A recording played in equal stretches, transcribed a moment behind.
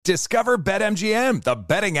Discover BetMGM, the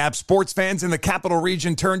betting app sports fans in the capital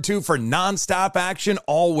region turn to for nonstop action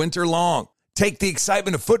all winter long. Take the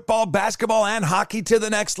excitement of football, basketball, and hockey to the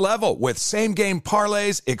next level with same-game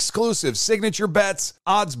parlays, exclusive signature bets,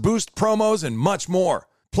 odds boost promos, and much more.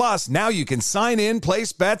 Plus, now you can sign in,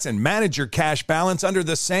 place bets, and manage your cash balance under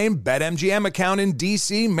the same BetMGM account in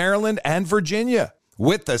D.C., Maryland, and Virginia.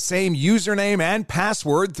 With the same username and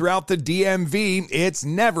password throughout the DMV, it's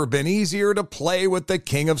never been easier to play with the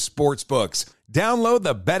king of sportsbooks. Download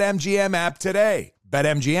the BetMGM app today.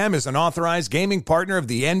 BetMGM is an authorized gaming partner of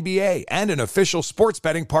the NBA and an official sports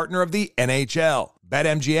betting partner of the NHL.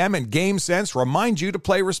 BetMGM and GameSense remind you to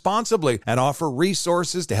play responsibly and offer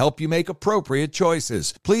resources to help you make appropriate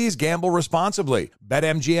choices. Please gamble responsibly.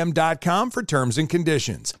 BetMGM.com for terms and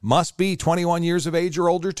conditions. Must be 21 years of age or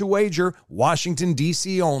older to wager. Washington,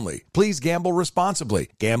 D.C. only. Please gamble responsibly.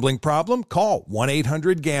 Gambling problem? Call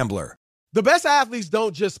 1-800-GAMBLER. The best athletes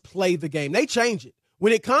don't just play the game. They change it.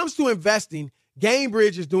 When it comes to investing,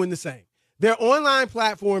 GameBridge is doing the same. Their online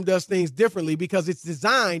platform does things differently because it's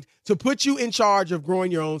designed to put you in charge of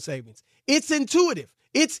growing your own savings. It's intuitive,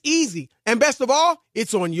 it's easy, and best of all,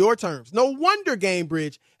 it's on your terms. No wonder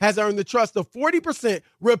GameBridge has earned the trust of 40%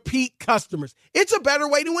 repeat customers. It's a better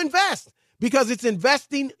way to invest because it's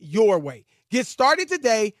investing your way. Get started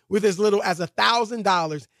today with as little as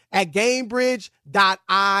 $1,000 at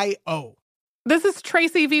GameBridge.io. This is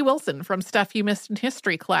Tracy V. Wilson from Stuff You Missed in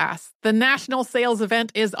History class. The national sales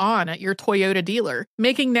event is on at your Toyota dealer,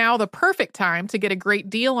 making now the perfect time to get a great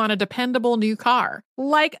deal on a dependable new car.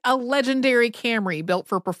 Like a legendary Camry built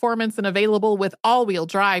for performance and available with all-wheel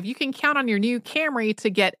drive, you can count on your new Camry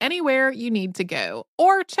to get anywhere you need to go.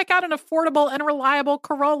 Or check out an affordable and reliable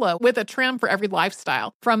Corolla with a trim for every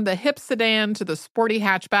lifestyle. From the hip sedan to the sporty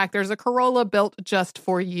hatchback, there's a Corolla built just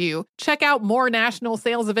for you. Check out more national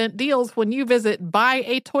sales event deals when you visit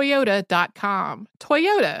buyatoyota.com.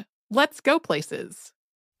 Toyota, let's go places.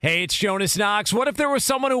 Hey, it's Jonas Knox. What if there was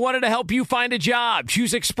someone who wanted to help you find a job?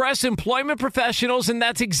 Choose Express Employment Professionals, and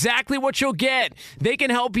that's exactly what you'll get. They can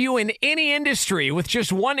help you in any industry. With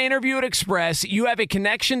just one interview at Express, you have a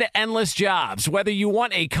connection to endless jobs. Whether you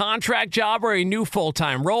want a contract job or a new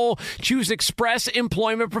full-time role, choose Express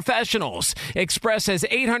Employment Professionals. Express has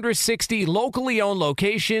 860 locally owned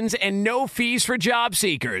locations and no fees for job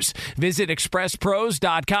seekers. Visit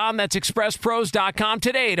expresspros.com. That's expresspros.com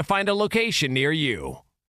today to find a location near you.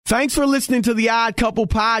 Thanks for listening to the Odd Couple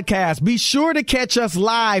podcast. Be sure to catch us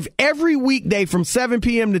live every weekday from 7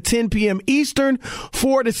 p.m. to 10 p.m. Eastern,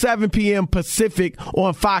 4 to 7 p.m. Pacific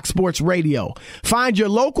on Fox Sports Radio. Find your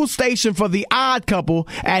local station for the Odd Couple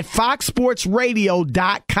at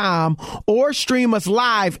foxsportsradio.com or stream us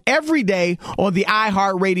live every day on the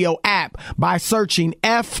iHeartRadio app by searching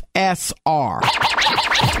FSR.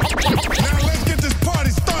 Now let's get this party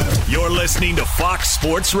started. You're listening to Fox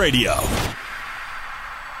Sports Radio.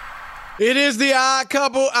 It is the Odd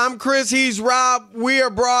Couple. I'm Chris. He's Rob. We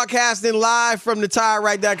are broadcasting live from the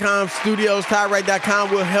TireRight.com studios.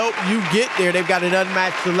 TireRight.com will help you get there. They've got an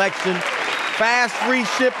unmatched selection, fast, free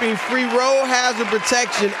shipping, free road hazard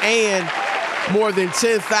protection, and more than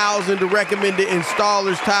 10,000 recommended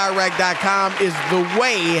installers. TireRight.com is the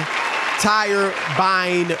way tire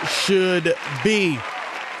buying should be.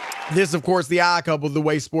 This, of course, the Odd Couple, the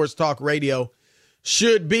way sports talk radio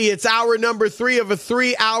should be. It's hour number 3 of a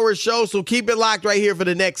 3-hour show, so keep it locked right here for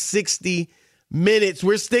the next 60 minutes.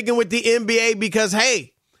 We're sticking with the NBA because,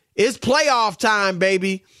 hey, it's playoff time,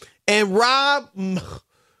 baby. And Rob,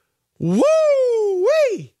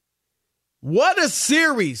 woo-wee, what a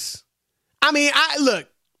series. I mean, I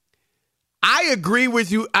agree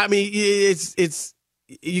with you. I mean, it's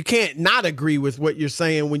you can't not agree with what you're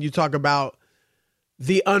saying when you talk about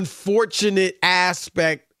the unfortunate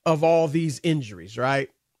aspect of all these injuries, right?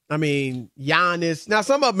 I mean, Giannis. Now,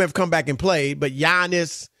 some of them have come back and played, but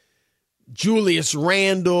Giannis, Julius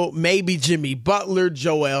Randle, maybe Jimmy Butler,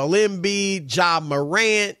 Joel Embiid, Ja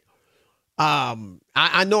Morant.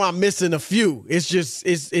 I know I'm missing a few. It's just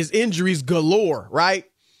it's injuries galore, right?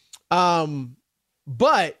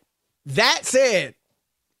 But that said,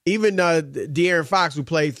 even De'Aaron Fox, who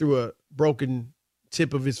played through a broken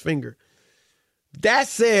tip of his finger. That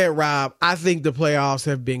said, Rob, I think the playoffs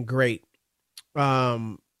have been great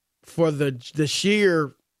for the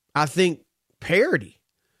sheer, I think, parity.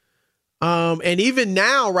 And even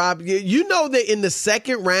now, Rob, you know that in the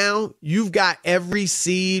second round, you've got every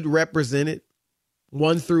seed represented,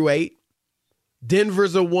 1 through 8.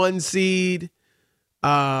 Denver's a 1 seed.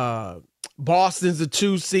 Boston's a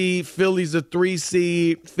 2 seed. Philly's a 3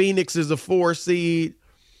 seed. Phoenix is a 4 seed.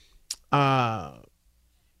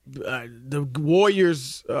 the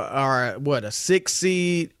Warriors are a 6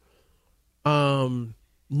 seed.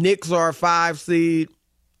 Knicks are a 5 seed.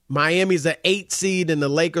 Miami's an 8 seed, and the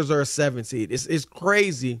Lakers are a 7 seed. It's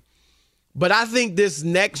crazy. But I think this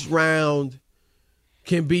next round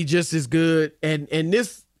can be just as good. And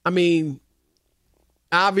this, I mean,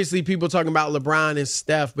 obviously people talking about LeBron and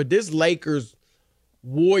Steph, but this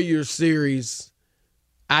Lakers-Warriors series,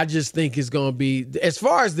 I just think is going to be, as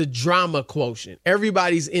far as the drama quotient,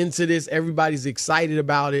 everybody's into this. Everybody's excited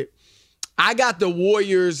about it. I got the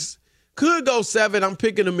Warriors, could go 7. I'm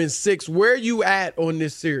picking them in 6. Where are you at on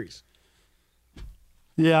this series?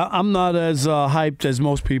 Yeah, I'm not as hyped as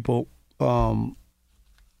most people on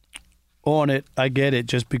it. I get it,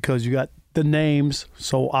 just because you got the names.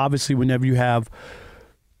 So obviously whenever you have,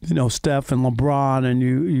 Steph and LeBron, and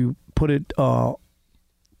you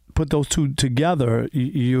put those two together,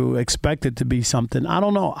 you expect it to be something. I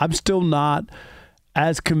don't know. I'm still not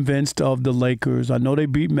as convinced of the Lakers. I know they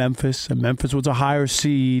beat Memphis, and Memphis was a higher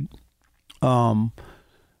seed. The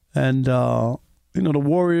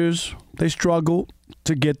Warriors, they struggled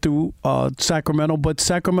to get through Sacramento, but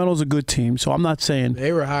Sacramento's a good team, so I'm not saying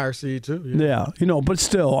they were a higher seed too. Yeah, but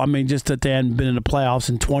still, I mean, just that they hadn't been in the playoffs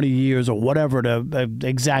in 20 years or whatever the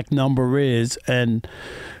exact number is, and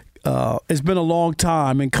it's been a long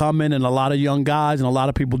time in coming, and a lot of young guys, and a lot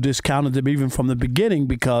of people discounted them even from the beginning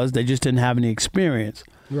because they just didn't have any experience.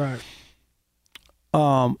 Right.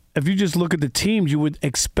 If you just look at the teams, you would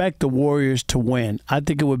expect the Warriors to win. I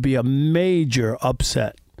think it would be a major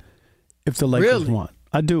upset if the Lakers won.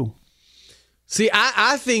 I do. See,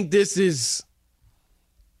 I think this is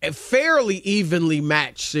a fairly evenly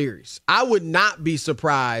matched series. I would not be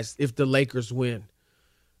surprised if the Lakers win.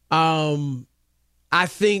 I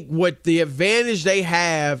think what the advantage they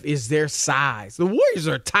have is their size. The Warriors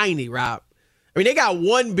are tiny, Rob. I mean, they got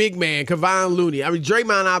one big man, Kevon Looney. I mean,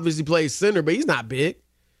 Draymond obviously plays center, but he's not big.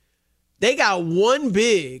 They got one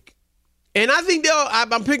big, and I think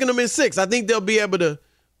I'm picking them in 6. I think they'll be able to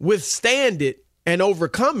withstand it and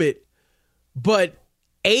overcome it. But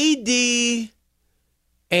AD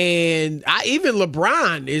and even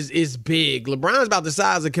LeBron is big. LeBron's about the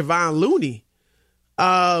size of Kevon Looney.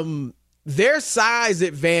 Their size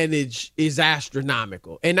advantage is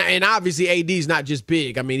astronomical. And obviously AD's not just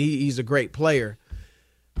big. I mean, he's a great player.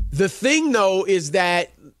 The thing, though, is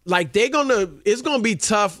that, like, it's going to be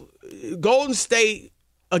tough. Golden State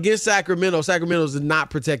against Sacramento does not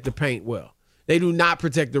protect the paint well. They do not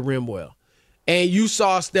protect the rim well. And you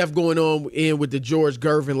saw Steph going in with the George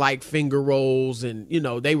Gervin-like finger rolls, and,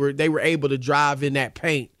 they were able to drive in that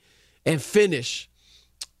paint and finish.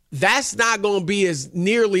 That's not going to be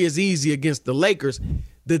nearly as easy against the Lakers.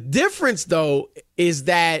 The difference, though, is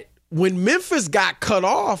that when Memphis got cut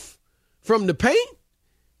off from the paint,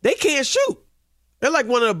 they can't shoot. They're like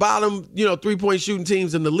one of the bottom, 3-point shooting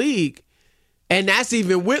teams in the league. And that's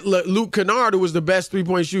even with Luke Kennard, who was the best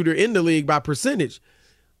 3-point shooter in the league by percentage.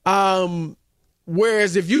 Whereas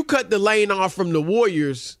if you cut the lane off from the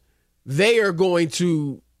Warriors, they are going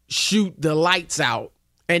to shoot the lights out.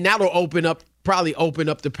 And that'll probably open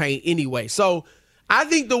up the paint anyway. So I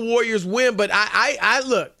think the Warriors win, but I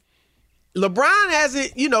look, LeBron has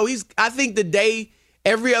it, I think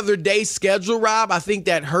every other day schedule, Rob, I think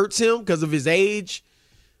that hurts him because of his age,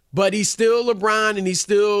 but he's still LeBron, and he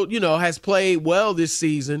still, has played well this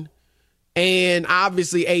season. And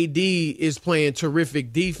obviously AD is playing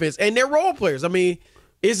terrific defense, and they're role players. I mean,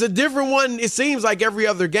 it's a different one. It seems like every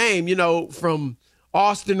other game, from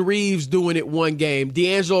Austin Reeves doing it one game.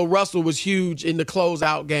 D'Angelo Russell was huge in the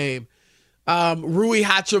closeout game. Rui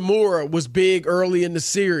Hachimura was big early in the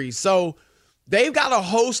series. So they've got a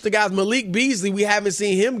host of guys. Malik Beasley, we haven't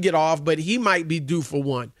seen him get off, but he might be due for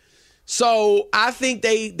one. So I think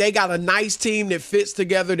they got a nice team that fits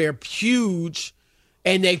together. They're huge,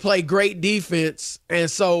 and they play great defense. And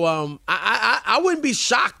so I wouldn't be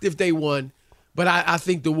shocked if they won. But I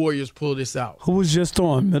think the Warriors pull this out. Who was just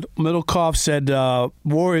on? Middlecoff said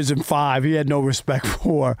Warriors in 5. He had no respect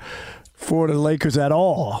for the Lakers at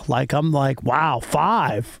all. I'm like, wow,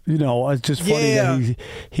 5. It's just funny that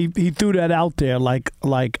he threw that out there. Like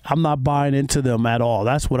I'm not buying into them at all.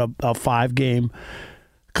 That's what a 5-game.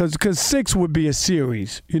 Because 6 would be a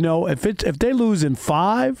series. If they lose in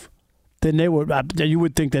 5. Then you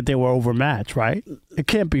would think that they were overmatched, right? It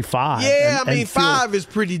can't be 5. Yeah, 5 is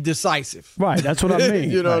pretty decisive. Right, that's what I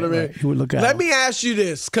mean. You know what I mean? Right. You would look at Let me ask you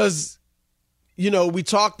this, because, we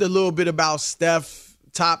talked a little bit about Steph,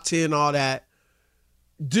 top 10, all that.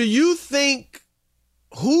 Do you think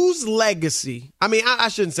whose legacy, I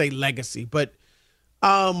shouldn't say legacy, but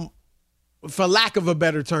for lack of a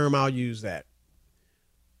better term, I'll use that.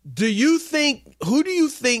 who do you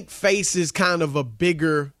think faces kind of a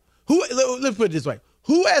bigger, let's put it this way,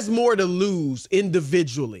 who has more to lose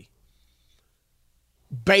individually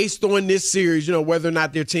based on this series, whether or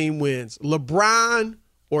not their team wins? LeBron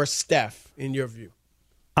or Steph, in your view?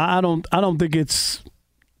 I don't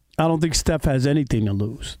think Steph has anything to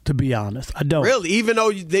lose, to be honest. I don't. Really? Even though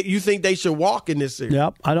you think they should walk in this series?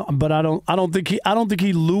 Yep. I don't think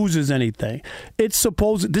he loses anything. This is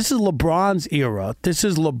LeBron's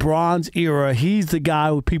era. He's the guy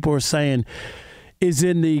who people are saying is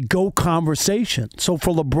in the GOAT conversation. So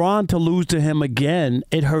for LeBron to lose to him again,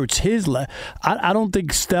 it hurts his I don't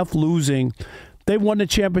think Steph losing. They won the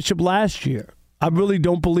championship last year. I really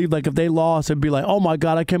don't believe, if they lost, it'd be like, oh, my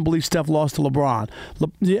God, I can't believe Steph lost to LeBron.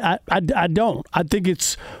 I don't. I think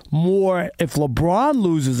it's more if LeBron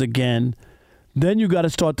loses again, then you got to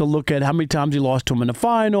start to look at how many times he lost to him in the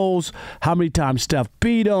finals, how many times Steph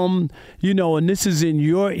beat him, and this is in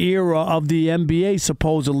your era of the NBA,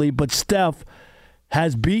 supposedly, but Steph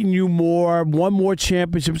has beaten you more, won more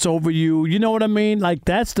championships over you. You know what I mean?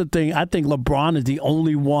 That's the thing. I think LeBron is the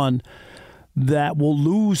only one that will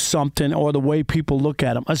lose something, or the way people look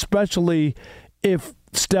at him, especially if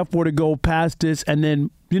Steph were to go past this and then,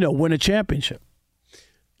 win a championship.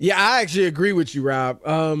 Yeah, I actually agree with you, Rob.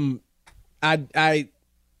 I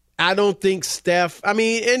don't think Steph,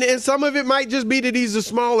 and some of it might just be that he's a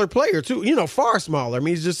smaller player too, far smaller.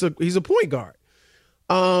 He's a point guard.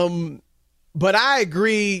 But I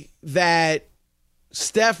agree that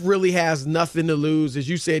Steph really has nothing to lose. As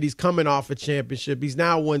you said, he's coming off a championship. He's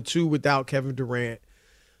now won 2 without Kevin Durant.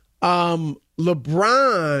 LeBron,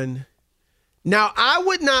 now I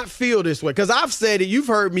would not feel this way, because I've said it. You've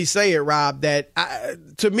heard me say it, Rob, that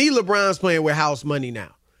to me, LeBron's playing with house money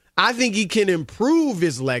now. I think he can improve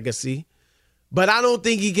his legacy, but I don't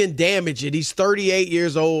think he can damage it. He's 38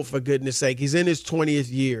 years old, for goodness sake. He's in his 20th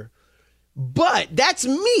year. But that's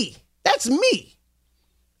me. That's me.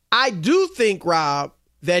 I do think, Rob,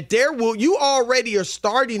 that you already are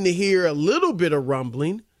starting to hear a little bit of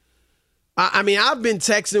rumbling. I've been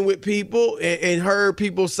texting with people and heard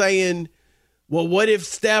people saying, well, what if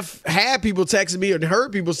Steph, had people texting me and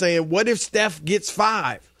heard people saying, what if Steph gets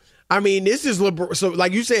 5? This is LeBron. So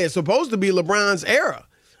like you said, it's supposed to be LeBron's era.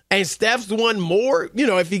 And Steph's won more.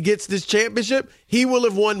 If he gets this championship, he will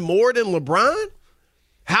have won more than LeBron.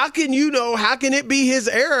 How can it be his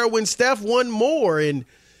era when Steph won more?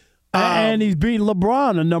 And he's beaten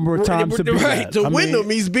LeBron a number of times to win them.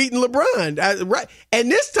 He's beaten LeBron. Right. And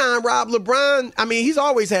this time, Rob, LeBron, he's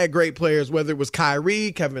always had great players, whether it was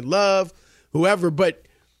Kyrie, Kevin Love, whoever. But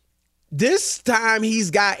this time he's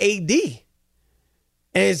got AD.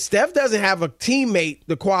 And Steph doesn't have a teammate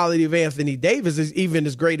the quality of Anthony Davis, even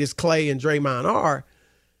as great as Clay and Draymond are.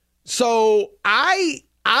 So I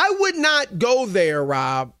would not go there,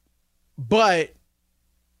 Rob, but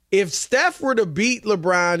if Steph were to beat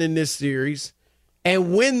LeBron in this series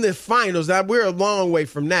and win the finals, now we're a long way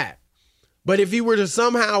from that. But if he were to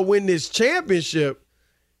somehow win this championship,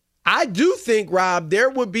 I do think, Rob, there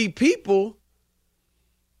would be people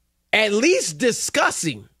at least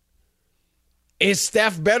discussing, is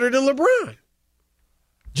Steph better than LeBron?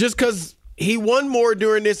 Just because he won more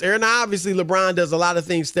during this era. Now, obviously, LeBron does a lot of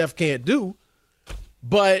things Steph can't do.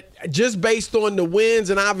 But just based on the wins,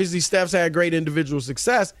 and obviously Steph's had great individual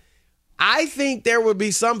success, I think there would be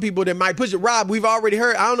some people that might push it. Rob, we've already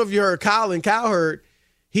heard, I don't know if you heard Colin Cowherd,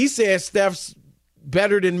 he says Steph's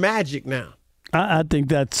better than Magic now. I think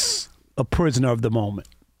that's a prisoner of the moment.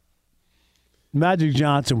 Magic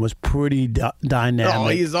Johnson was pretty dynamic. Oh,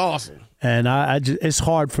 he's awesome. And it's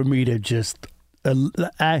hard for me to just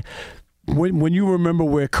when you remember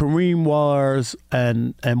where Kareem was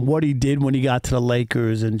and what he did when he got to the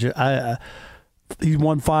Lakers, and he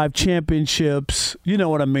won 5 championships. You know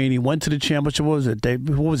what I mean? He went to the championship. What was it?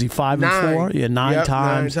 What was he? 5 and 4? Yeah, 9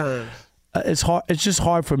 times. 9 times. It's hard. It's just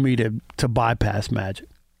hard for me to bypass Magic.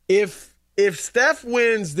 If Steph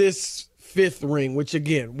wins this 5th ring, which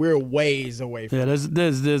again we're ways away from. Yeah,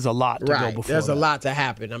 there's a lot to go before. There's a lot to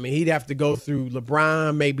happen. He'd have to go through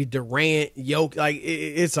LeBron, maybe Durant, Jokic.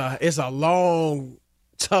 It's a long,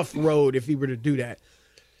 tough road if he were to do that.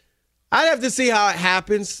 I'd have to see how it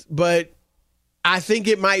happens, but I think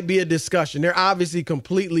it might be a discussion. They're obviously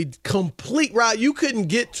complete. Right? You couldn't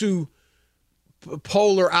get to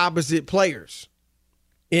polar opposite players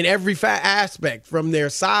in every aspect, from their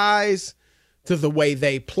size to the way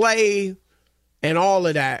they play and all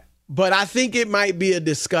of that. But I think it might be a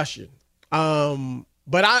discussion.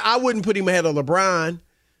 But I wouldn't put him ahead of LeBron.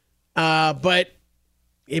 But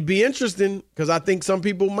it'd be interesting because I think some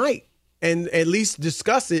people might, and at least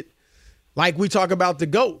discuss it like we talk about the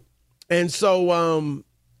GOAT. And so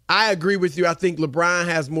I agree with you. I think LeBron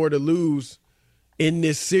has more to lose in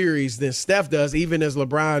this series than Steph does, even as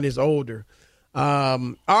LeBron is older.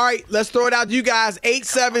 All right, let's throw it out to you guys.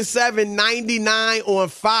 877-99 on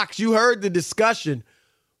Fox. You heard the discussion.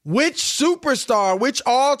 Which superstar, which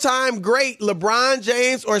all-time great, LeBron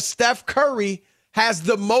James or Steph Curry, has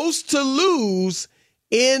the most to lose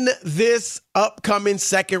in this upcoming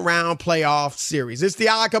second-round playoff series? It's the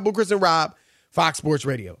Odd Couple, Chris and Rob, Fox Sports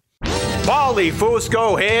Radio. Paulie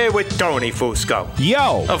Fusco here with Tony Fusco.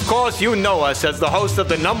 Yo! Of course, you know us as the host of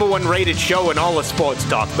the #1 rated show in all of sports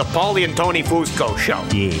talk, the Paulie and Tony Fusco Show.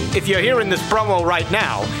 Yeah. If you're hearing this promo right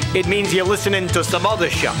now, it means you're listening to some other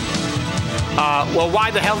show. Well,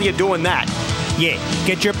 why the hell are you doing that? Yeah,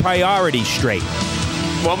 get your priorities straight.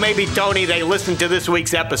 Well, maybe, Tony, they listened to this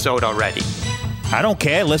week's episode already. I don't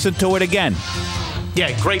care. Listen to it again.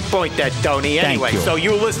 Yeah, great point there, Tony. Anyway, so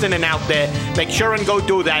you listening out there, make sure and go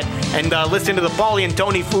do that and listen to the Paulie and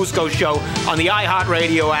Tony Fusco Show on the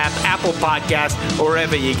iHeartRadio app, Apple Podcasts, or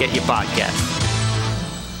wherever you get your podcasts.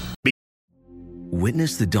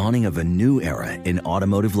 Witness the dawning of a new era in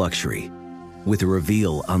automotive luxury with a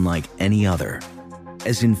reveal unlike any other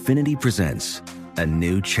as Infiniti presents a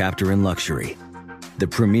new chapter in luxury, the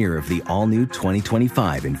premiere of the all-new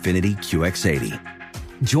 2025 Infiniti QX80.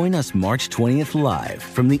 Join us March 20th live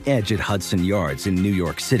from the Edge at Hudson Yards in New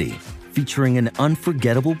York City, featuring an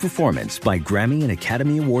unforgettable performance by Grammy and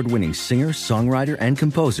Academy Award-winning singer, songwriter, and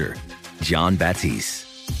composer, Jon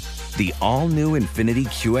Batiste. The all-new Infiniti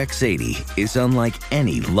QX80 is unlike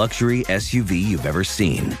any luxury SUV you've ever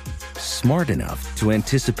seen. Smart enough to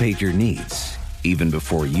anticipate your needs, even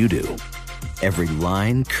before you do. Every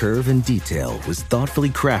line, curve, and detail was thoughtfully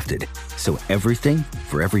crafted, so everything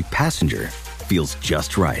for every passenger feels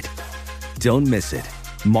just right. Don't miss it.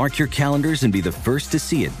 Mark your calendars and be the first to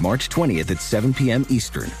see it March 20th at 7 p.m.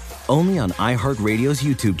 Eastern, only on iHeartRadio's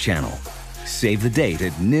YouTube channel. Save the date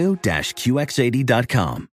at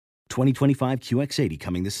new-QX80.com. 2025 QX80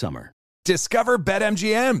 coming this summer. Discover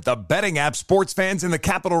BetMGM, the betting app sports fans in the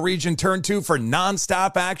capital region turn to for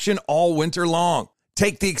nonstop action all winter long.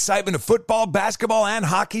 Take the excitement of football, basketball, and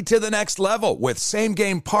hockey to the next level with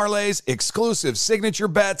same-game parlays, exclusive signature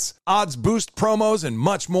bets, odds boost promos, and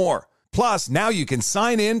much more. Plus, now you can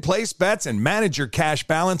sign in, place bets, and manage your cash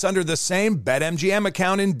balance under the same BetMGM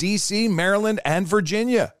account in D.C., Maryland, and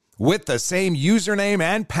Virginia. With the same username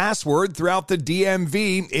and password throughout the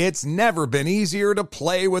DMV, it's never been easier to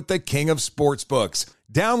play with the king of sportsbooks.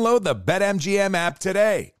 Download the BetMGM app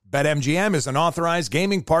today. BetMGM is an authorized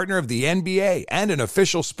gaming partner of the NBA and an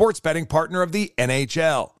official sports betting partner of the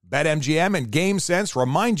NHL. BetMGM and GameSense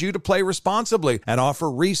remind you to play responsibly and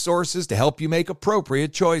offer resources to help you make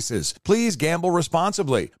appropriate choices. Please gamble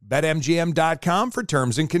responsibly. BetMGM.com for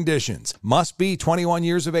terms and conditions. Must be 21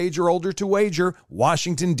 years of age or older to wager.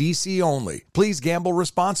 Washington, D.C. only. Please gamble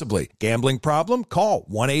responsibly. Gambling problem? Call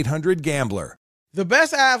 1-800-GAMBLER. The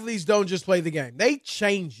best athletes don't just play the game. They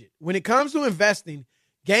change it. When it comes to investing,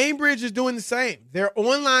 GameBridge is doing the same. Their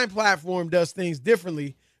online platform does things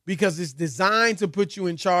differently because it's designed to put you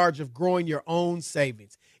in charge of growing your own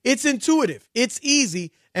savings. It's intuitive, it's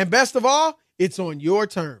easy, and best of all, it's on your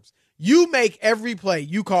terms. You make every play,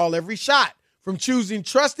 you call every shot, from choosing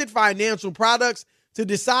trusted financial products to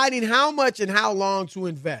deciding how much and how long to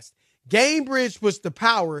invest. GameBridge puts the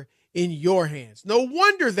power in your hands. No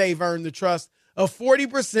wonder they've earned the trust of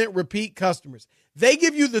 40% repeat customers. They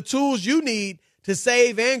give you the tools you need to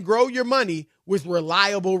save and grow your money with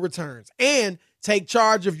reliable returns and take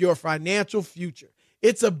charge of your financial future.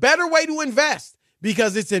 It's a better way to invest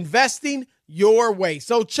because it's investing your way.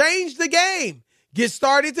 So change the game. Get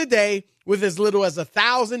started today with as little as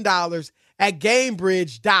 $1,000 at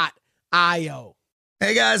GameBridge.io.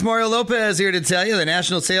 Hey guys, Mario Lopez here to tell you the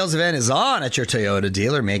national sales event is on at your Toyota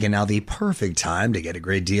dealer, making now the perfect time to get a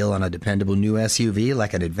great deal on a dependable new SUV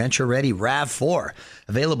like an adventure-ready RAV4.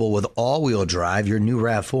 Available with all-wheel drive, your new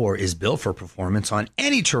RAV4 is built for performance on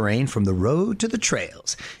any terrain from the road to the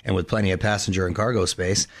trails. And with plenty of passenger and cargo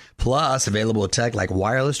space, plus available tech like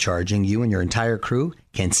wireless charging, you and your entire crew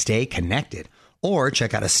can stay connected. Or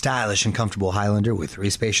check out a stylish and comfortable Highlander with 3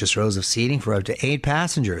 spacious rows of seating for up to 8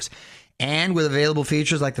 passengers. And with available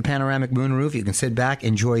features like the panoramic moonroof, you can sit back,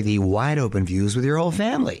 enjoy the wide-open views with your whole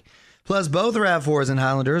family. Plus, both RAV4s and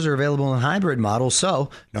Highlanders are available in hybrid models,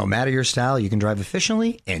 so no matter your style, you can drive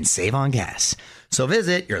efficiently and save on gas. So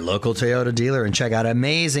visit your local Toyota dealer and check out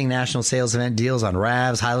amazing national sales event deals on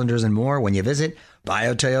RAVs, Highlanders, and more when you visit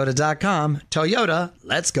biotoyota.com. Toyota,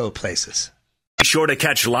 let's go places. Be sure to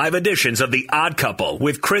catch live editions of The Odd Couple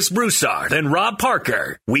with Chris Broussard and Rob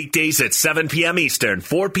Parker. Weekdays at 7 p.m. Eastern,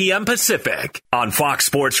 4 p.m. Pacific on Fox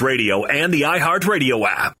Sports Radio and the iHeartRadio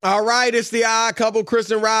app. All right, it's The Odd Couple. Chris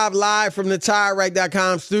and Rob live from the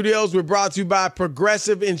TireRack.com studios. We're brought to you by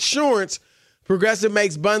Progressive Insurance. Progressive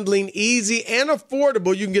makes bundling easy and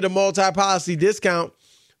affordable. You can get a multi-policy discount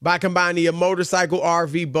by combining your motorcycle,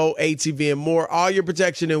 RV, boat, ATV, and more. All your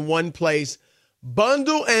protection in one place.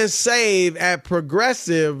 Bundle and save at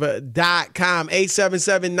progressive.com.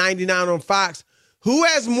 877-99 on Fox. Who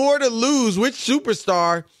has more to lose? Which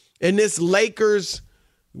superstar in this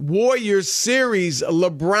Lakers-Warriors series?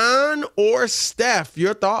 LeBron or Steph?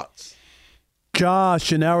 Your thoughts?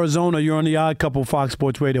 Josh in Arizona, you're on the Odd Couple Fox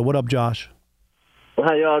Sports Radio. What up, Josh?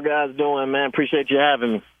 How y'all guys doing, man? Appreciate you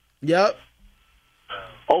having me. Yep.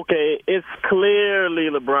 Okay, it's clearly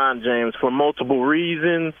LeBron James for multiple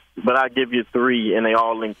reasons, but I'll give you three, and they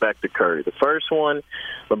all link back to Curry. The first one,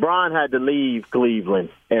 LeBron had to leave Cleveland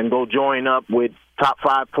and go join up with top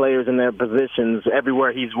 5 players in their positions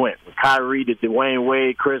everywhere he's went. Kyrie to Dwayne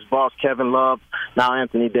Wade, Chris Bosh, Kevin Love, now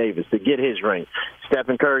Anthony Davis to get his ring.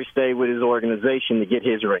 Stephen Curry stayed with his organization to get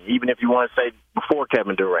his ring, even if you want to say before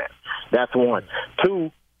Kevin Durant. That's one.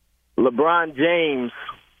 Two, LeBron James,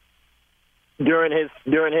 during his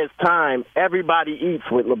time, everybody eats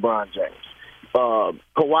with LeBron James.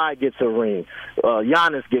 Kawhi gets a ring.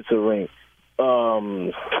 Giannis gets a ring.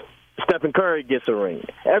 Stephen Curry gets a ring.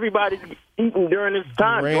 Everybody's eating during his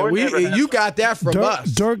time. You got that from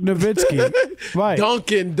us. Dirk Nowitzki. Right.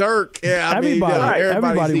 Duncan, Dirk. Yeah,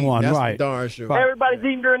 everybody won. That's right. Darn sure. Right. Everybody's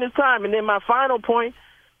eating during his time. And then my final point,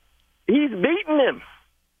 he's beaten him.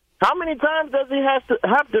 How many times does he have to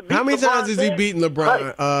beat How many LeBron times has he James? beaten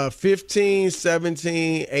LeBron? Right. 15,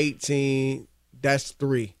 17, 18. That's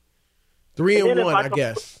 3. 3 and 1, I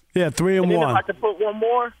guess. Yeah, 3 and 1. If I could put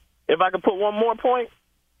one more point,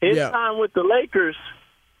 his time with the Lakers,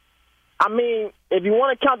 I mean, if you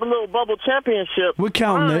want to count the little bubble championship, we're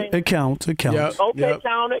counting it. It counts. Okay, count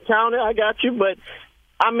it. I got you. But,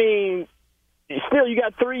 I mean, still, you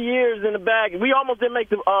got 3 years in the bag. We almost didn't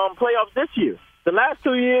make the playoffs this year. The last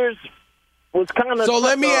 2 years was kind of. So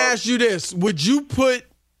let me ask you this: would you put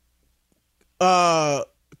if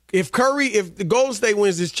the Golden State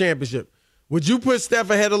wins this championship, would you put Steph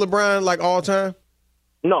ahead of LeBron like all time?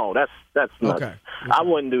 No, that's not. Okay. I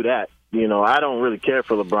wouldn't do that. You know, I don't really care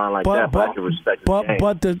for LeBron like that, but I can respect his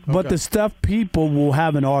game. But the Steph people will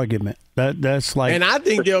have an argument. That's like, and I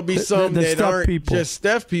think there'll be some that aren't people. Just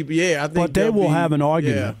Steph people. Yeah, I think. But they will have an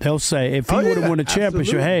argument. Yeah. They'll say if he would have won a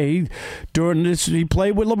championship, he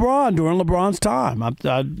played with LeBron during LeBron's time.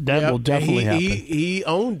 That will definitely happen. He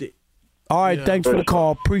owned it. All right, thanks for the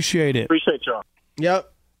call. Appreciate it. Appreciate y'all.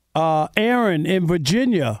 Yep. Aaron in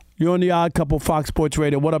Virginia, you're on the Odd Couple Fox Sports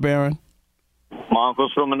Radio. What up, Aaron? My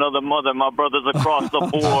uncle's from another mother. My brother's across the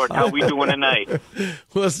board. How we doing tonight?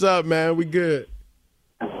 What's up, man? We good.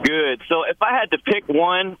 Good. So if I had to pick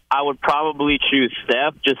one, I would probably choose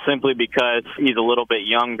Steph, just simply because he's a little bit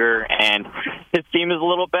younger and his team is a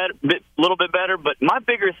little bit better. But my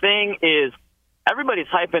bigger thing is everybody's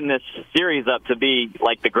hyping this series up to be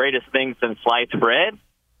like the greatest thing since sliced bread.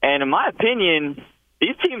 And in my opinion,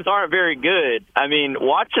 these teams aren't very good. I mean,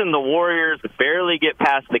 watching the Warriors barely get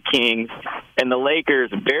past the Kings and the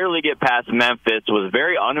Lakers barely get past Memphis was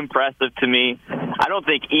very unimpressive to me. I don't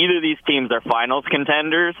think either of these teams are finals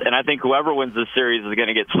contenders, and I think whoever wins this series is going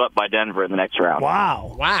to get swept by Denver in the next round.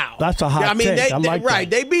 Wow. That's a hot take. I like that.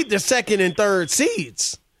 They beat the second and third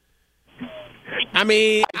seeds. I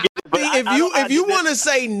mean, if you want to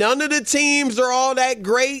say none of the teams are all that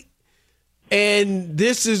great, and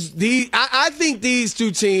this is I think these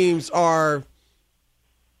two teams are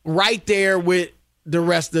right there with the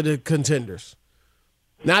rest of the contenders.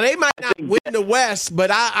 Now they might not win the West,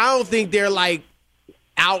 but I don't think they're like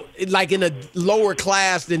out like in a lower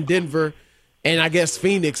class than Denver and I guess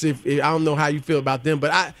Phoenix. If I don't know how you feel about them,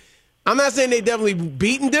 but I'm not saying they definitely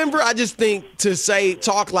beaten Denver. I just think to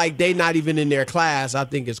talk like they not even in their class, I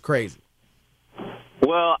think is crazy.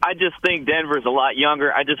 Well, I just think Denver's a lot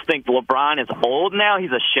younger. I just think LeBron is old now. He's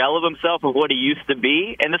a shell of himself of what he used to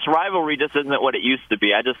be. And this rivalry just isn't what it used to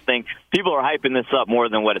be. I just think people are hyping this up more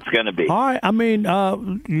than what it's going to be. All right. I mean,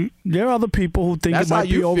 there are other people who think it might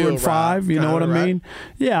be over in 5. You know what I mean?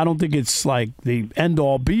 Yeah, I don't think it's like the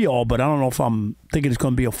end-all, be-all, but I don't know if I'm thinking it's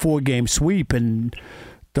going to be a 4-game sweep and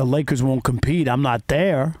the Lakers won't compete. I'm not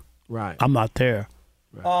there. Right. I'm not there.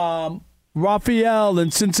 Right. Raphael in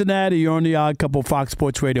Cincinnati, you're on the Odd Couple Fox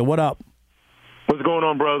Sports Radio. What up? What's going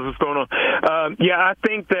on, brothers? What's going on? I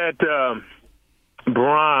think that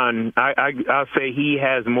Bron, I'll say he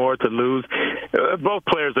has more to lose. Both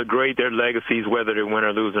players are great. Their legacies, whether they win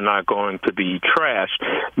or lose, are not going to be trashed.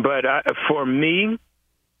 But for me,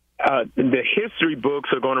 the history books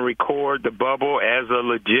are going to record the bubble as a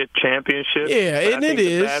legit championship. Yeah, and it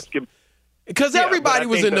is. Because everybody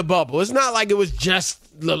was in the bubble. It's not like it was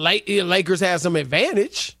just the Lakers had some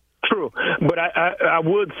advantage. True. But I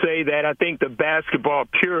would say that I think the basketball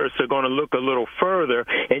purists are going to look a little further,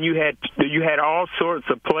 and you had all sorts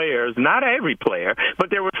of players, not every player, but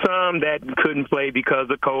there were some that couldn't play because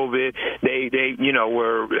of COVID. They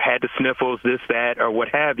had the sniffles, this, that, or what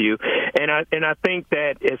have you. And I think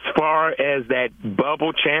that as far as that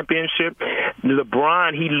bubble championship,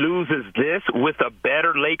 LeBron, he loses this with a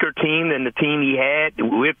better Laker team than the team he had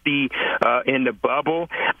with the in the bubble.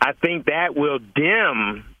 I think that will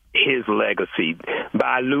dim his legacy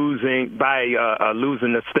by losing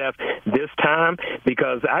to Steph this time,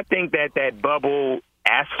 because I think that bubble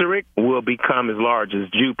asterisk will become as large as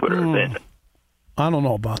Jupiter then. I don't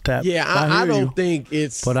know about that. Yeah, I don't think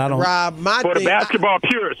it's. But I don't. Rob, for the basketball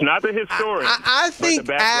purists, not the historians. I think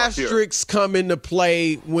asterisks come into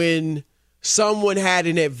play when someone had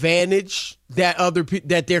an advantage that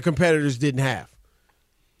their competitors didn't have,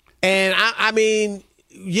 and I mean.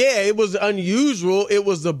 Yeah, it was unusual. It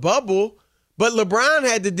was a bubble, but LeBron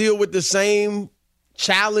had to deal with the same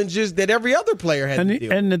challenges that every other player had to deal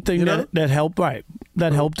with. And the thing that helped,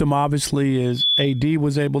 that helped him obviously is AD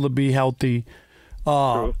was able to be healthy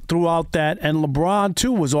throughout that, and LeBron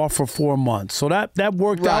too was off for 4 months, so that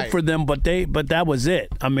worked out for them. But that was it.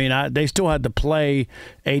 I mean, they still had to play.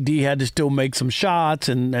 AD had to still make some shots,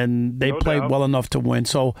 and they played well enough to win.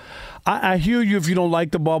 So I hear you if you don't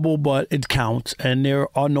like the bubble, but it counts, and there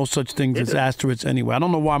are no such things as asterisks anyway. I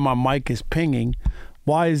don't know why my mic is pinging.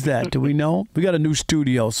 Why is that? Do we know? We got a new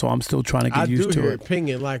studio, so I'm still trying to get used to it. I do hear it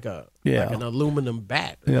pinging like an aluminum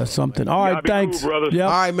bat. Yeah, something. All right, thanks. Cool, yep.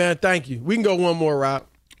 All right, man, thank you. We can go one more, Rob.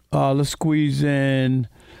 Let's squeeze in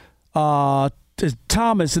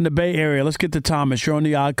Thomas in the Bay Area. Let's get to Thomas. You're on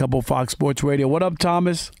the Odd Couple, Fox Sports Radio. What up,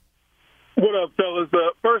 Thomas? What up, fellas?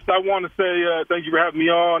 First, I want to say thank you for having me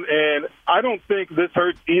on, and I don't think this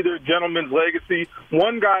hurts either gentleman's legacy.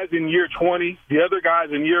 One guy's in year 20, the other guy's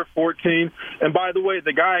in year 14, and by the way,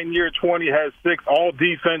 the guy in year 20 has 6 all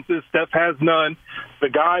defenses. Steph has none. The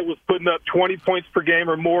guy was putting up 20 points per game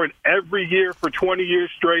or more in every year for 20 years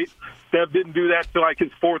straight. Steph didn't do that till like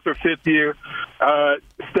his 4th or 5th year.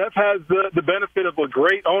 Steph has the benefit of a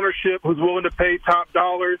great ownership who's willing to pay top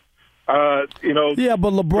dollars. Yeah,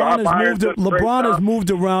 but LeBron has moved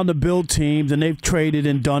around to build teams, and they've traded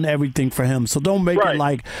and done everything for him. So don't make it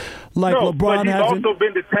like LeBron but he's hasn't. also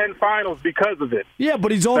been to 10 finals because of it. Yeah,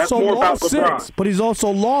 but he's also lost 6. But he's also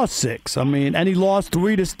lost 6. I mean, and he lost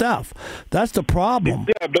 3 to Steph. That's the problem.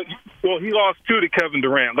 Yeah, but he lost 2 to Kevin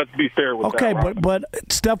Durant. Let's be fair with that. Okay, but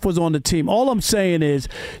Steph was on the team. All I'm saying is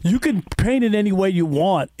you can paint it any way you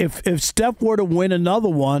want. If Steph were to win another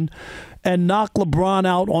one and knock LeBron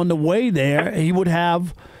out on the way there, he would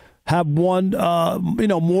have won,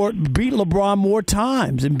 beat LeBron more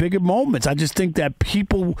times in bigger moments. I just think that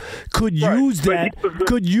people could use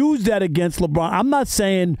that against LeBron. I'm not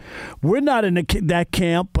saying we're not in that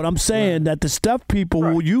camp, but I'm saying that the Steph people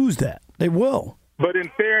will use that. They will. But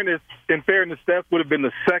in fairness, Steph would have been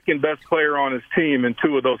the second best player on his team in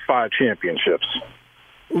 2 of those 5 championships.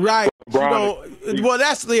 Right.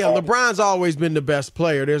 LeBron's always been the best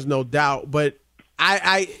player. There's no doubt. But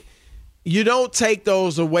you don't take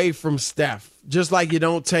those away from Steph, just like you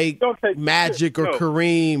don't take Magic or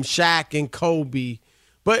Kareem, Shaq, and Kobe.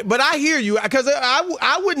 But I hear you, because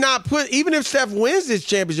I would not put, even if Steph wins this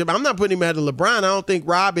championship, I'm not putting him ahead of LeBron. I don't think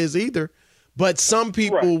Rob is either. But some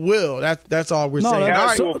people will. That's all we're saying.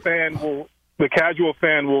 The casual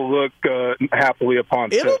fan will look happily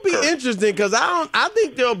upon. It'll be interesting because I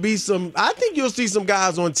think there'll be some. I think you'll see some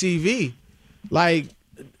guys on TV like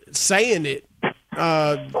saying it.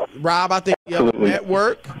 Rob, I think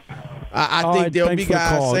network. I think there'll be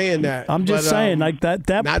guys saying that. I'm just saying like that.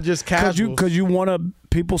 Not just casual. Because you want to.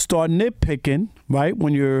 People start nitpicking, right?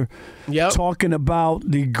 When you're talking about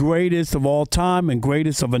the greatest of all time and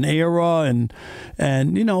greatest of an era, and I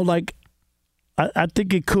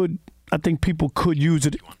think it could. I think people could use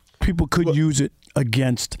it. People could use it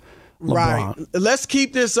against LeBron. Right. Let's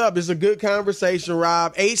keep this up. It's a good conversation,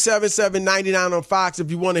 Rob. 877-99 on Fox.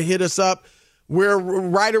 If you want to hit us up, we're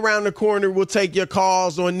right around the corner. We'll take your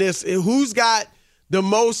calls on this. Who's got the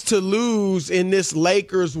most to lose in this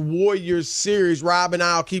Lakers-Warriors series? Rob and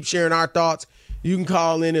I'll keep sharing our thoughts You can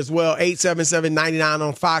call in as well, 877-99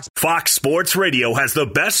 on Fox. Fox Sports Radio has the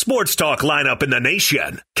best sports talk lineup in the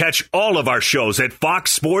nation. Catch all of our shows at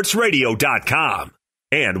foxsportsradio.com.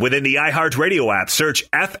 And within the iHeartRadio app, search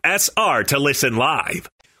FSR to listen live.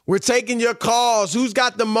 We're taking your calls. Who's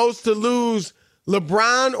got the most to lose,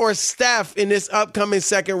 LeBron or Steph, in this upcoming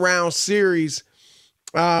second-round series?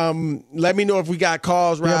 Let me know if we got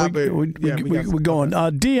calls, Rob. We're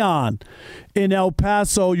going. Dion in El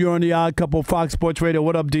Paso, you're on the Odd Couple, Fox Sports Radio.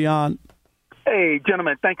 What up, Dion? Hey,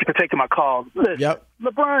 gentlemen, thank you for taking my call. Listen,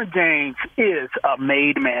 LeBron James is a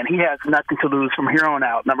made man. He has nothing to lose from here on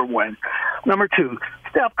out, number one. Number two,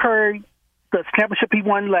 Steph Curry, the championship he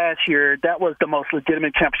won last year, that was the most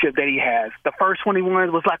legitimate championship that he has. The first one he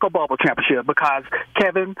won was like a bubble championship because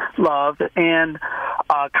Kevin Love and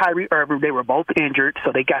Kyrie Irving, they were both injured,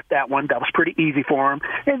 so they got that one. That was pretty easy for him.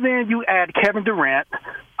 And then you add Kevin Durant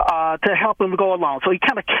to help him go along. So he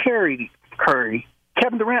kind of carried Curry.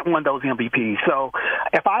 Kevin Durant won those MVPs. So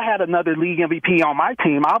if I had another league MVP on my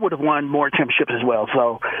team, I would have won more championships as well.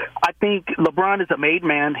 So I think LeBron is a made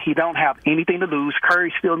man. He don't have anything to lose.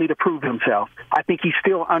 Curry still need to prove himself. I think he's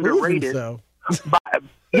still underrated.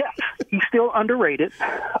 Yes, he's still underrated.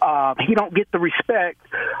 He don't get the respect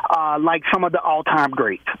like some of the all-time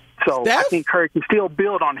greats. So Steph? I think Curry can still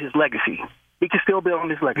build on his legacy. He can still build on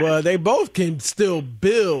his legacy. Well, they both can still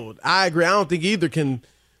build. I agree. I don't think either can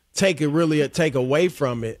take away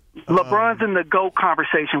from it. LeBron's in the GOAT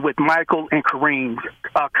conversation with Michael and Kareem.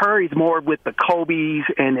 Curry's more with the Kobe's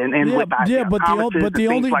and with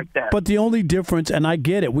the only difference, and I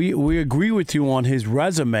get it, we agree with you on his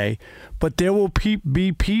resume, but there will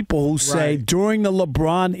be people who say during the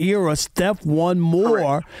LeBron era, Steph won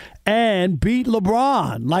more and beat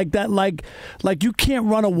LeBron like that. Like you can't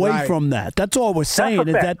run away from that. That's all we're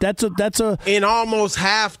saying. That's a in almost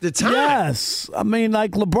half the time. Yes, I mean,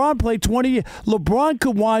 like LeBron played 20. LeBron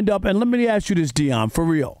could wind up, and let me ask you this, Dion, for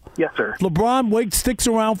real. Yes, sir. LeBron sticks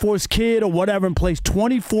around for his kid or whatever and plays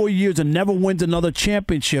 24 years and never wins another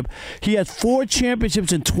championship. He has 4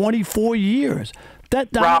 championships in 24 years.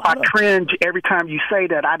 Rob, I cringe every time you say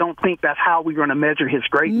that. I don't think that's how we're going to measure his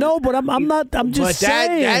greatness. No, but I'm not. I'm just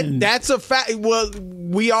saying. That's a fact. Well,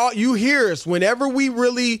 you hear us whenever we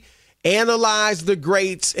really analyze the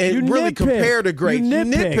greats and really compare the greats. You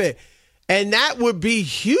nitpick. And that would be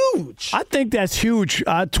huge. I think that's huge.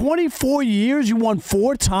 24 years, you won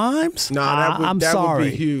 4 times? No, that would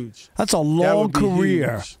be huge. That's a long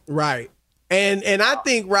career. Huge. Right. And I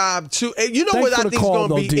think, Rob, too, you know what I think is going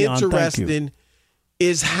to be interesting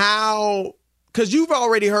is how, because you've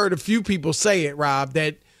already heard a few people say it, Rob,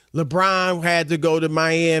 that LeBron had to go to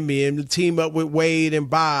Miami and team up with Wade and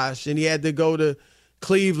Bosh, and he had to go to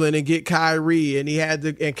Cleveland and get Kyrie, and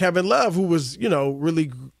and Kevin Love, who was,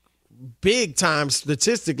 really big time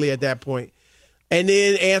statistically at that point. And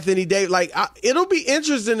then Anthony Davis, it'll be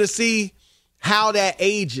interesting to see how that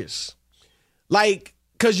ages.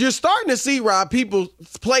 Because you're starting to see, Rob,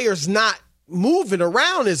 players not moving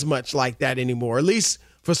around as much like that anymore, at least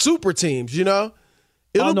for super teams, It'll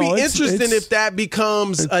be interesting if that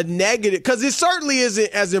becomes a negative, because it certainly isn't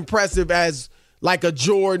as impressive as like a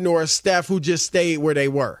Jordan or a Steph who just stayed where they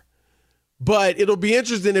were. But it'll be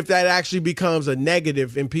interesting if that actually becomes a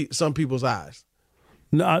negative in some people's eyes.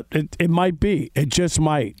 No, it might be. It just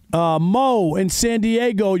might. Mo in San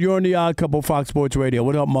Diego, you're on the Odd Couple, Fox Sports Radio.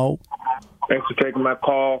 What up, Mo? Thanks for taking my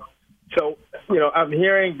call. So, I'm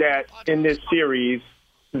hearing that in this series,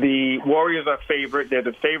 the Warriors are favorite. They're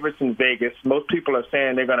the favorites in Vegas. Most people are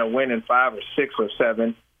saying they're going to win in 5 or 6 or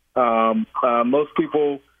 7. Most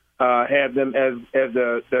people have them as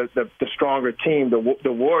the stronger team,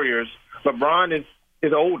 the Warriors. LeBron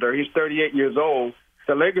is older. He's 38 years old.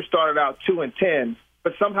 The Lakers started out 2-10,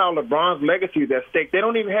 but somehow LeBron's legacy is at stake. They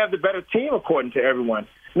don't even have the better team, according to everyone.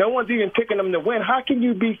 No one's even picking them to win. How can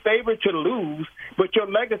you be favored to lose, but your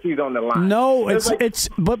legacy's on the line? No,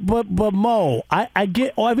 but Mo, I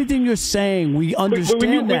get everything you're saying. We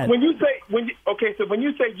understand that. When you say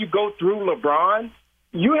you go through LeBron,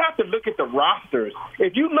 you have to look at the rosters.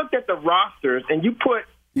 If you looked at the rosters and you put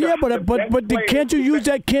can't you use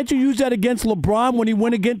that? Can't you use that against LeBron when he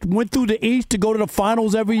went through the East to go to the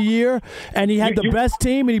finals every year, and he had the best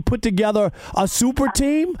team and he put together a super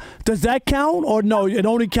team? Does that count, or no? It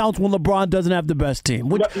only counts when LeBron doesn't have the best team.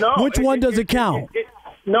 Which one does it count? It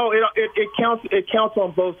counts. It counts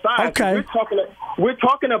on both sides. Okay, we're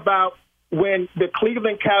talking about when the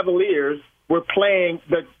Cleveland Cavaliers were playing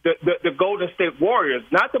the Golden State Warriors,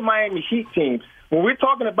 not the Miami Heat teams. When we're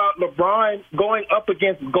talking about LeBron going up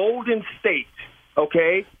against Golden State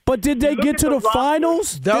Okay, but did they get to the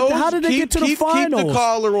finals? How did they get to the finals? Keep the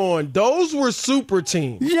caller on. Those were super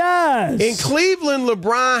teams. Yes. In Cleveland,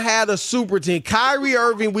 LeBron had a super team. Kyrie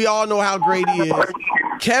Irving, we all know how great he is.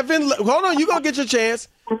 Hold on, you're going to get your chance.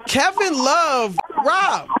 Kevin Love,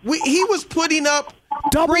 Rob, he was putting up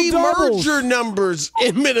pre-merger numbers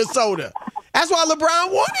in Minnesota. That's why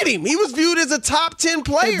LeBron wanted him. He was viewed as a top 10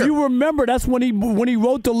 player. If you remember, that's when he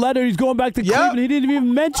wrote the letter. He's going back to Cleveland. He didn't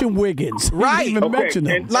even mention Wiggins. Right. He didn't even mention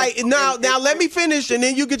him. Now let me finish, and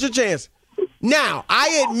then you get your chance. Now,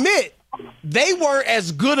 I admit they weren't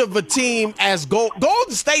as good of a team as Golden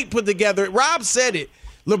State put together. Rob said it.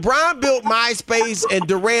 LeBron built MySpace and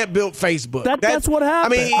Durant built Facebook. That's what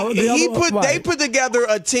happened. I mean, they put together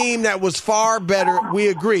a team that was far better. We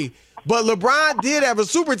agree. But LeBron did have a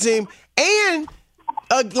super team. And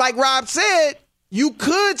like Rob said, you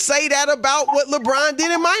could say that about what LeBron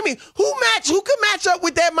did in Miami. Who could match up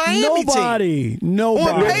with that Miami team? Nobody.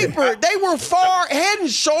 On paper, they were far head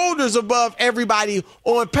and shoulders above everybody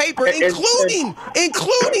on paper, including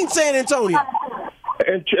San Antonio.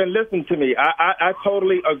 And listen to me. I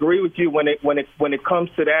totally agree with you when it comes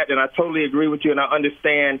to that, and I totally agree with you, and I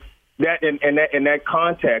understand that in that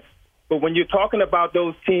context. But when you're talking about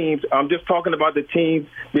those teams, I'm just talking about the teams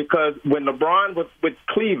because when LeBron was with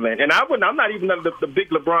Cleveland, and I'm not even the big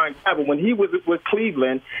LeBron guy, but when he was with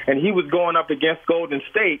Cleveland and he was going up against Golden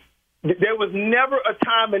State, there was never a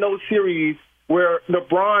time in those series where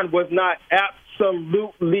LeBron was not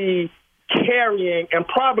absolutely carrying, and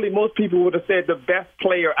probably most people would have said the best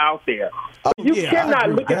player out there. You cannot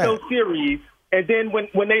look at those series and then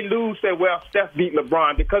when they lose, say, well, Steph beat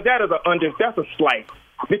LeBron, because that's a slight.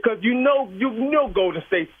 Because you know Golden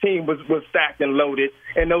State's team was stacked and loaded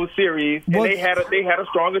in those series, and they had a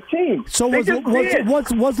stronger team. So was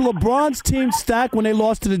LeBron's team stacked when they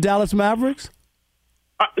lost to the Dallas Mavericks?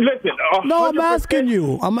 Listen, no, I'm asking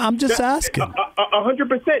you. I'm just asking.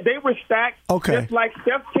 100%. They were stacked. Okay. Just like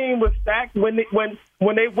Steph's team was stacked when they went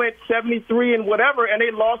 73 and whatever, and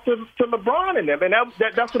they lost to LeBron and them, and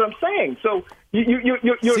that's what I'm saying. So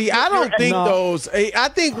I don't think those. I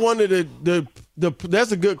think one of the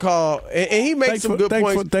that's a good call, and he makes some good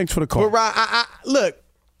points. Thanks for the call. But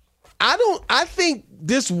I think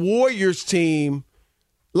this Warriors team,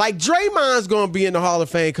 like Draymond's going to be in the Hall of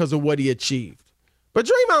Fame because of what he achieved. But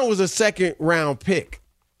Draymond was a second-round pick.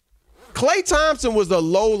 Klay Thompson was a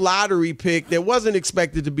low lottery pick that wasn't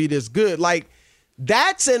expected to be this good. Like,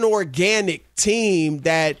 that's an organic team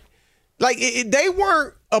that, like, they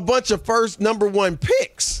weren't a bunch of first number one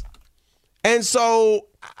picks. And so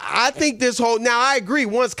I think now I agree,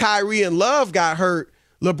 once Kyrie and Love got hurt,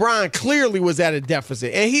 LeBron clearly was at a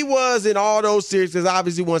deficit. And he was in all those series because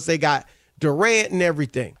obviously once they got Durant and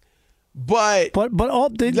everything. But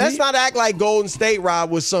let's not act like Golden State,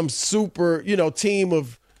 Rob, was some super, team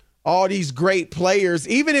of all these great players.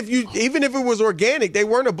 Even if it was organic, they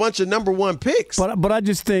weren't a bunch of number one picks. But I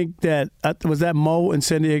just think that was that Mo in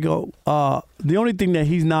San Diego. The only thing that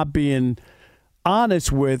he's not being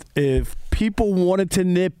honest with, if people wanted to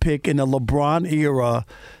nitpick in the LeBron era,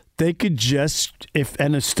 they could just if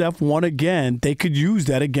Steph won again, they could use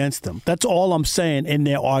that against them. That's all I'm saying in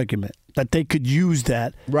their argument. That they could use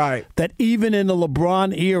that. Right. That even in the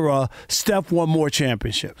LeBron era, Steph won more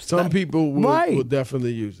championships. Some people will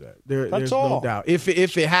definitely use that. There's no doubt. If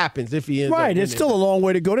it happens, if he ends up it's still a long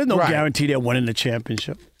way to go. There's no guarantee they're winning the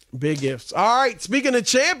championship. Big ifs. All right, speaking of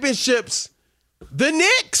championships, the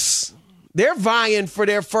Knicks, they're vying for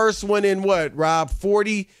their first one in what, Rob?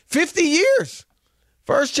 50 years.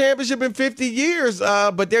 First championship in 50 years,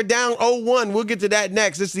 but they're down 0-1. We'll get to that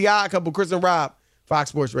next. It's the Odd Couple, Chris and Rob, Fox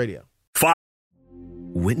Sports Radio.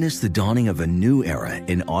 Witness the dawning of a new era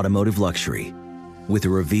in automotive luxury with a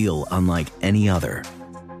reveal unlike any other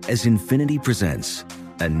as Infiniti presents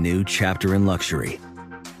a new chapter in luxury,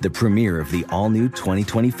 the premiere of the all-new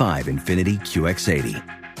 2025 Infiniti QX80.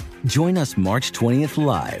 Join us March 20th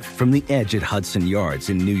live from the Edge at Hudson Yards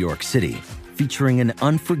in New York City, featuring an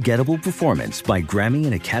unforgettable performance by Grammy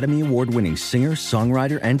and Academy Award-winning singer,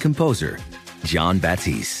 songwriter, and composer Jon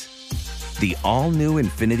Batiste. The all-new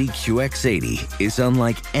Infiniti QX80 is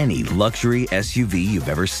unlike any luxury SUV you've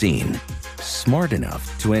ever seen. Smart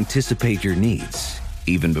enough to anticipate your needs,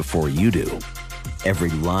 even before you do. Every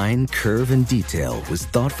line, curve, and detail was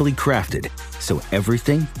thoughtfully crafted, so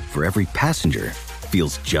everything for every passenger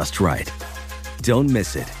feels just right. Don't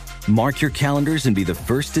miss it. Mark your calendars and be the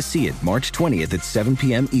first to see it March 20th at 7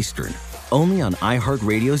 p.m. Eastern, only on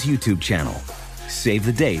iHeartRadio's YouTube channel. Save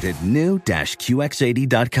the date at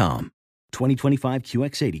new-QX80.com. 2025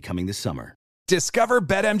 QX80 coming this summer. Discover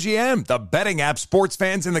BetMGM, the betting app sports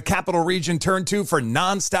fans in the capital region turn to for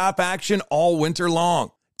nonstop action all winter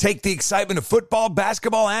long. Take the excitement of football,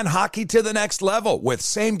 basketball, and hockey to the next level with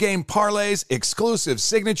same-game parlays, exclusive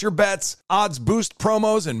signature bets, odds boost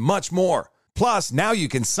promos, and much more. Plus, now you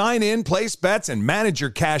can sign in, place bets, and manage your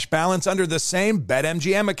cash balance under the same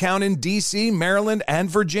BetMGM account in D.C., Maryland, and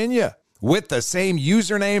Virginia. With the same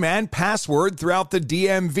username and password throughout the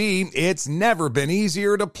DMV, it's never been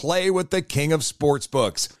easier to play with the king of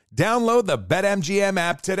sportsbooks. Download the BetMGM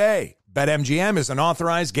app today. BetMGM is an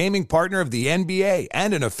authorized gaming partner of the NBA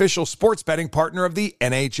and an official sports betting partner of the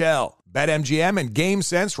NHL. BetMGM and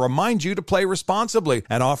GameSense remind you to play responsibly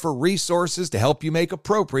and offer resources to help you make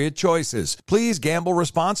appropriate choices. Please gamble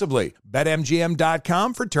responsibly.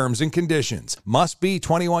 BetMGM.com for terms and conditions. Must be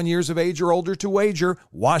 21 years of age or older to wager.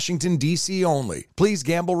 Washington, D.C. only. Please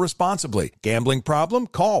gamble responsibly. Gambling problem?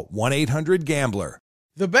 Call 1-800-GAMBLER.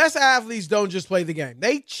 The best athletes don't just play the game.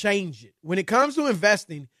 They change it. When it comes to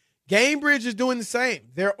investing, GameBridge is doing the same.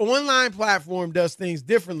 Their online platform does things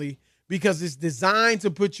differently because it's designed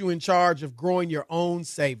to put you in charge of growing your own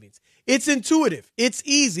savings. It's intuitive, it's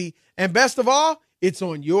easy, and best of all, it's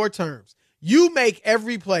on your terms. You make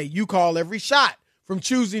every play, you call every shot, from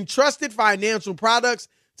choosing trusted financial products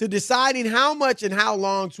to deciding how much and how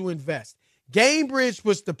long to invest. GameBridge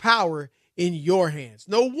puts the power in your hands.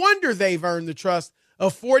 No wonder they've earned the trust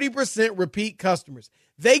of 40% repeat customers.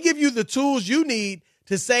 They give you the tools you need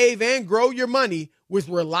to save and grow your money with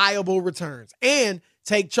reliable returns and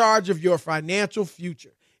take charge of your financial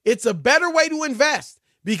future. It's a better way to invest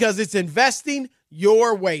because it's investing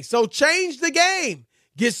your way. So change the game.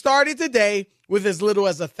 Get started today with as little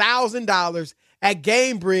as $1,000 at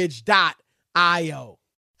GameBridge.io.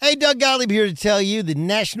 Hey, Doug Gottlieb here to tell you the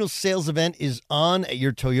national sales event is on at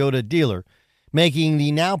your Toyota dealer, making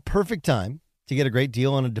the now perfect time to get a great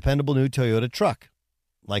deal on a dependable new Toyota truck,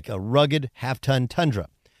 like a rugged half-ton Tundra.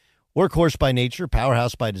 Workhorse by nature,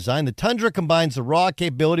 powerhouse by design, the Tundra combines the raw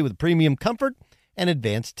capability with premium comfort and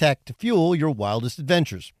advanced tech to fuel your wildest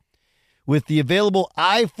adventures. With the available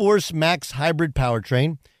iForce Max hybrid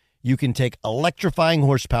powertrain, you can take electrifying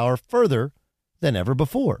horsepower further than ever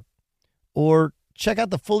before. Or check out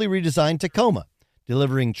the fully redesigned Tacoma.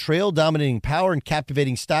 Delivering trail-dominating power and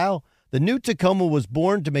captivating style, the new Tacoma was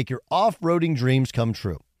born to make your off-roading dreams come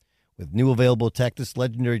true. With new available tech, this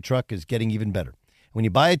legendary truck is getting even better. When you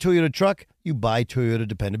buy a Toyota truck, you buy Toyota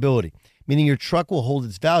dependability, meaning your truck will hold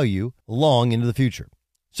its value long into the future.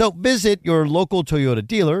 So visit your local Toyota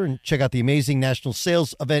dealer and check out the amazing national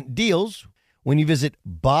sales event deals when you visit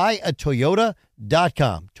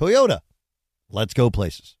buyatoyota.com. Toyota, let's go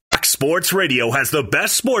places. Fox Sports Radio has the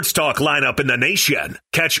best sports talk lineup in the nation.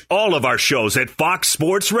 Catch all of our shows at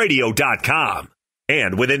foxsportsradio.com.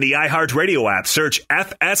 And within the iHeartRadio app, search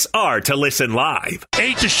FSR to listen live.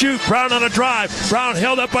 8 to shoot. Brown on a drive. Brown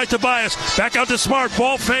held up by Tobias. Back out to Smart.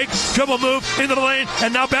 Ball fake. Dribble move into the lane.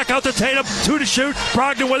 And now back out to Tatum. 2 to shoot.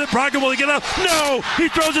 Brogdon with it. Brogdon will he get up? No! He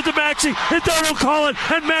throws it to Maxey. And Donald Collin.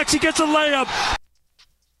 And Maxey gets a layup.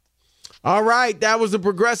 All right. That was the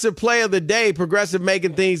Progressive play of the day. Progressive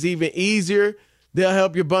making things even easier. They'll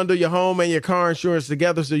help you bundle your home and your car insurance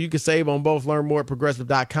together so you can save on both. Learn more at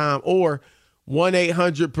progressive.com or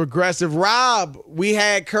 1-800-PROGRESSIVE. Rob, we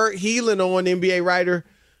had Kurt Heelan on, NBA writer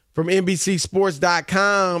from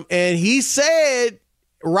NBCSports.com, and he said,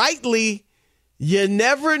 rightly, you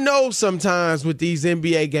never know sometimes with these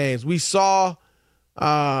NBA games. We saw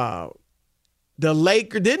the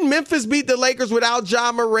Lakers. Didn't Memphis beat the Lakers without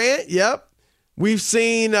Ja Morant? Yep. We've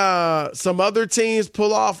seen some other teams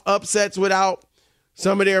pull off upsets without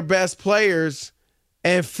some of their best players.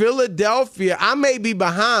 And Philadelphia, I may be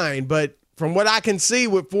behind, but from what I can see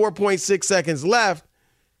with 4.6 seconds left,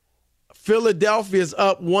 Philadelphia's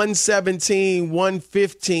up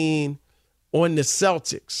 117-115 on the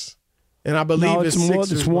Celtics. And I believe it's more.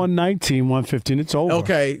 It's 119-115. It's over.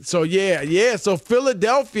 Okay, so yeah. So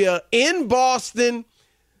Philadelphia in Boston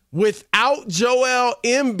without Joel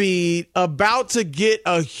Embiid, about to get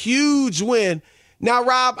a huge win. Now,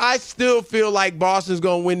 Rob, I still feel like Boston's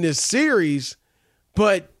going to win this series,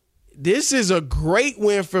 but this is a great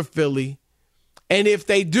win for Philly. And if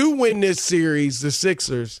they do win this series, the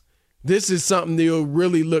Sixers, this is something they'll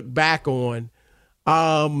really look back on.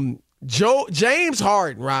 James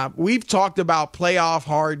Harden, Rob, we've talked about playoff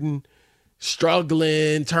Harden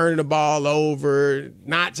struggling, turning the ball over,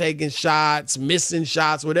 not taking shots, missing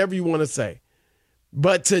shots, whatever you want to say.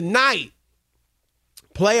 But tonight,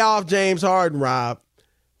 playoff James Harden, Rob,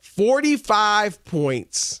 45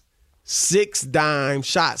 points, 6 dimes,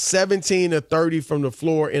 shot 17 of 30 from the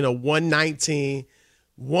floor in a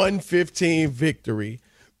 119-115 victory.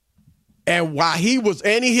 And while he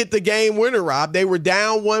hit the game winner, Rob, they were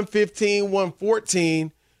down 115,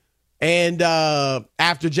 114. And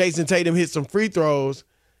after Jason Tatum hit some free throws,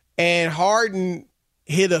 and Harden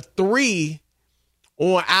hit a 3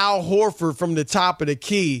 on Al Horford from the top of the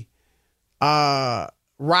key.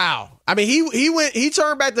 Wow. I mean, he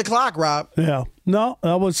turned back the clock, Rob. Yeah. No,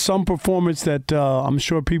 that was some performance that I'm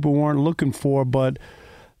sure people weren't looking for, but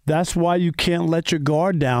that's why you can't let your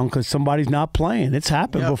guard down because somebody's not playing. It's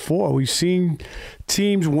happened before. We've seen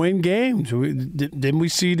teams win games. Didn't we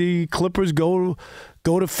see the Clippers go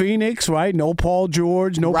to Phoenix, right? No Paul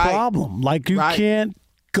George, no problem. Like, you can't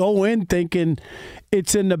go in thinking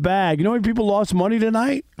it's in the bag. You know how many people lost money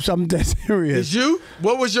tonight? Something that serious. Did you?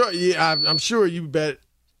 What was your – yeah, I'm sure you bet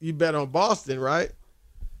on Boston, right?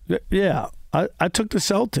 Yeah. I took the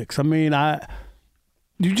Celtics. I mean,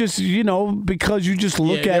 because you just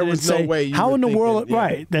look at it and say, how in the world,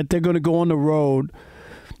 that they're going to go on the road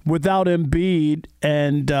without Embiid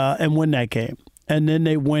and win that game. And then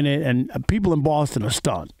they win it, and people in Boston are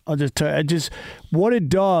stunned. What it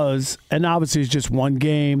does, and obviously it's just one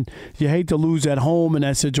game. You hate to lose at home in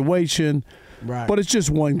that situation, but it's just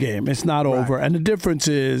one game. It's not over. And the difference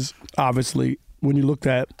is, obviously, when you looked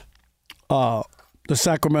at the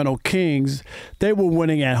Sacramento Kings, they were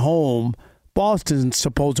winning at home. Boston's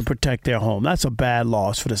supposed to protect their home. That's a bad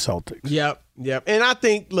loss for the Celtics. Yep. And I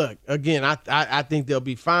think, look, again, I think they'll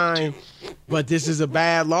be fine, but this is a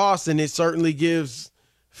bad loss, and it certainly gives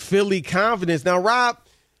Philly confidence. Now, Rob,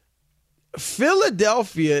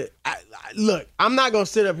 Philadelphia, look, I'm not going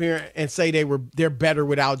to sit up here and say they're better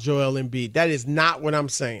without Joel Embiid. That is not what I'm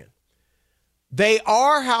saying. They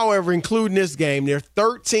are, however, including this game, they're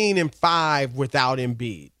 13-5 without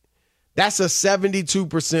Embiid. That's a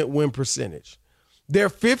 72% win percentage. They're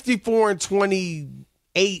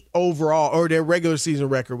 54-28 overall, or their regular season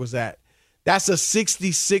record was that. That's a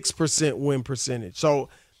 66% win percentage. So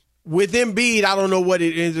with Embiid, I don't know what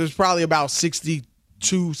it is. It's probably about 62,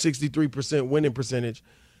 63% winning percentage.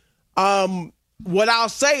 What I'll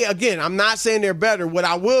say, again, I'm not saying they're better. What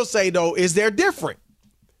I will say, though, is they're different.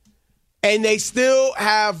 And they still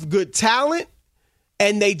have good talent,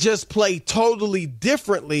 and they just play totally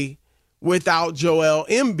differently without Joel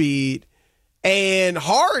Embiid. And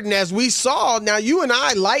Harden, as we saw, now you and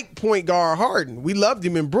I like point guard Harden. We loved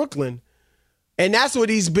him in Brooklyn. And that's what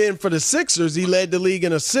he's been for the Sixers. He led the league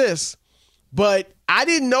in assists. But I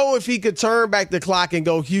didn't know if he could turn back the clock and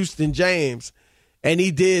go Houston James. And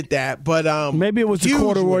he did that. But maybe it was the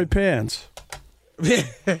corduroy pants.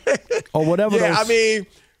 Or whatever. Yeah, I mean,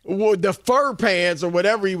 the fur pants or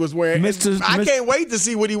whatever he was wearing. I can't wait to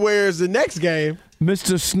see what he wears the next game.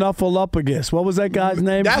 Mr. Snuffleupagus. What was that guy's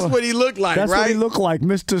name? That's what he looked like, That's right? what he looked like.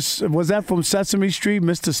 Was that from Sesame Street,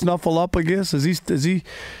 Mr. Snuffleupagus? Is he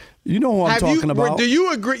you know who I'm talking about. Do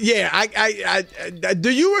you agree? Yeah, I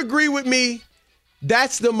do you agree with me?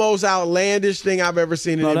 That's the most outlandish thing I've ever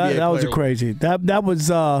seen in an NBA player. That was crazy. That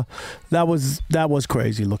was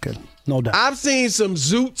crazy looking. No doubt. I've seen some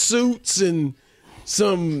zoot suits and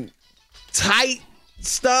some tight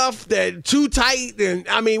stuff that too tight, and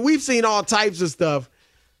I mean we've seen all types of stuff.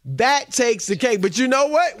 That takes the cake. But you know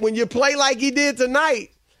what? When you play like he did tonight,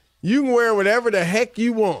 you can wear whatever the heck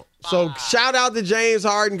you want. So shout out to James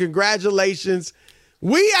Harden. Congratulations.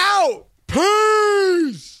 We out.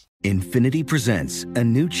 Peace. Infiniti presents a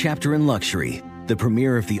new chapter in luxury, the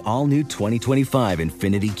premiere of the all-new 2025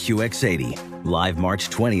 Infiniti QX80, live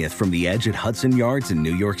March 20th from the Edge at Hudson Yards in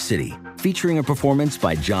New York City, featuring a performance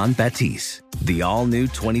by John Batiste. The all-new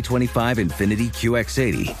 2025 Infiniti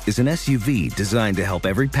QX80 is an SUV designed to help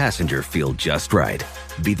every passenger feel just right.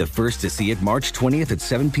 Be the first to see it March 20th at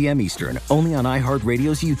 7 p.m. Eastern, only on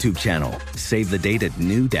iHeartRadio's YouTube channel. Save the date at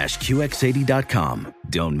new-QX80.com.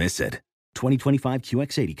 Don't miss it. 2025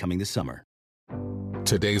 QX80 coming this summer.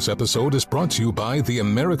 Today's episode is brought to you by the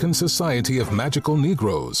American Society of Magical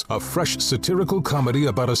Negroes, a fresh satirical comedy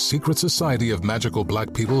about a secret society of magical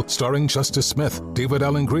black people starring Justice Smith, David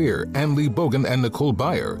Allen Greer, Ann Lee Bogan, and Nicole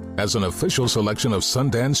Byer. As an official selection of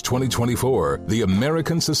Sundance 2024, the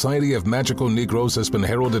American Society of Magical Negroes has been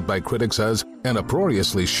heralded by critics as an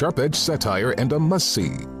uproariously sharp-edged satire and a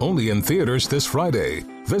must-see. Only in theaters this Friday.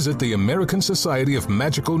 Visit the American Society of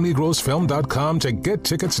Magical Negroes Film.com to get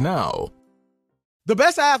tickets now. The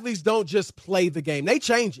best athletes don't just play the game. They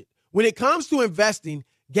change it. When it comes to investing,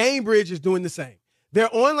 GameBridge is doing the same. Their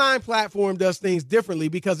online platform does things differently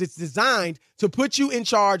because it's designed to put you in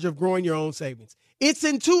charge of growing your own savings. It's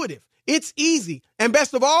intuitive. It's easy. And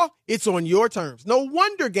best of all, it's on your terms. No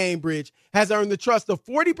wonder GameBridge has earned the trust of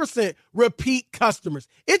 40% repeat customers.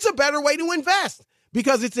 It's a better way to invest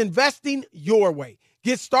because it's investing your way.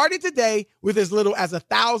 Get started today with as little as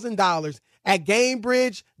 $1,000 at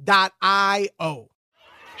GameBridge.io.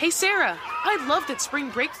 Hey, Sarah, I love that spring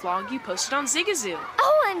break vlog you posted on Zigazoo.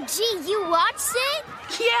 OMG, you watched it?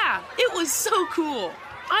 Yeah, it was so cool.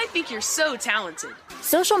 I think you're so talented.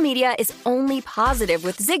 Social media is only positive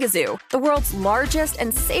with Zigazoo, the world's largest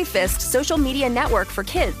and safest social media network for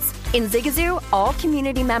kids. In Zigazoo, all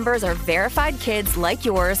community members are verified kids like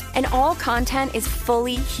yours, and all content is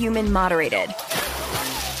fully human moderated.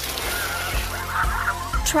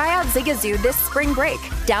 Try out Zigazoo this spring break.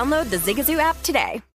 Download the Zigazoo app today.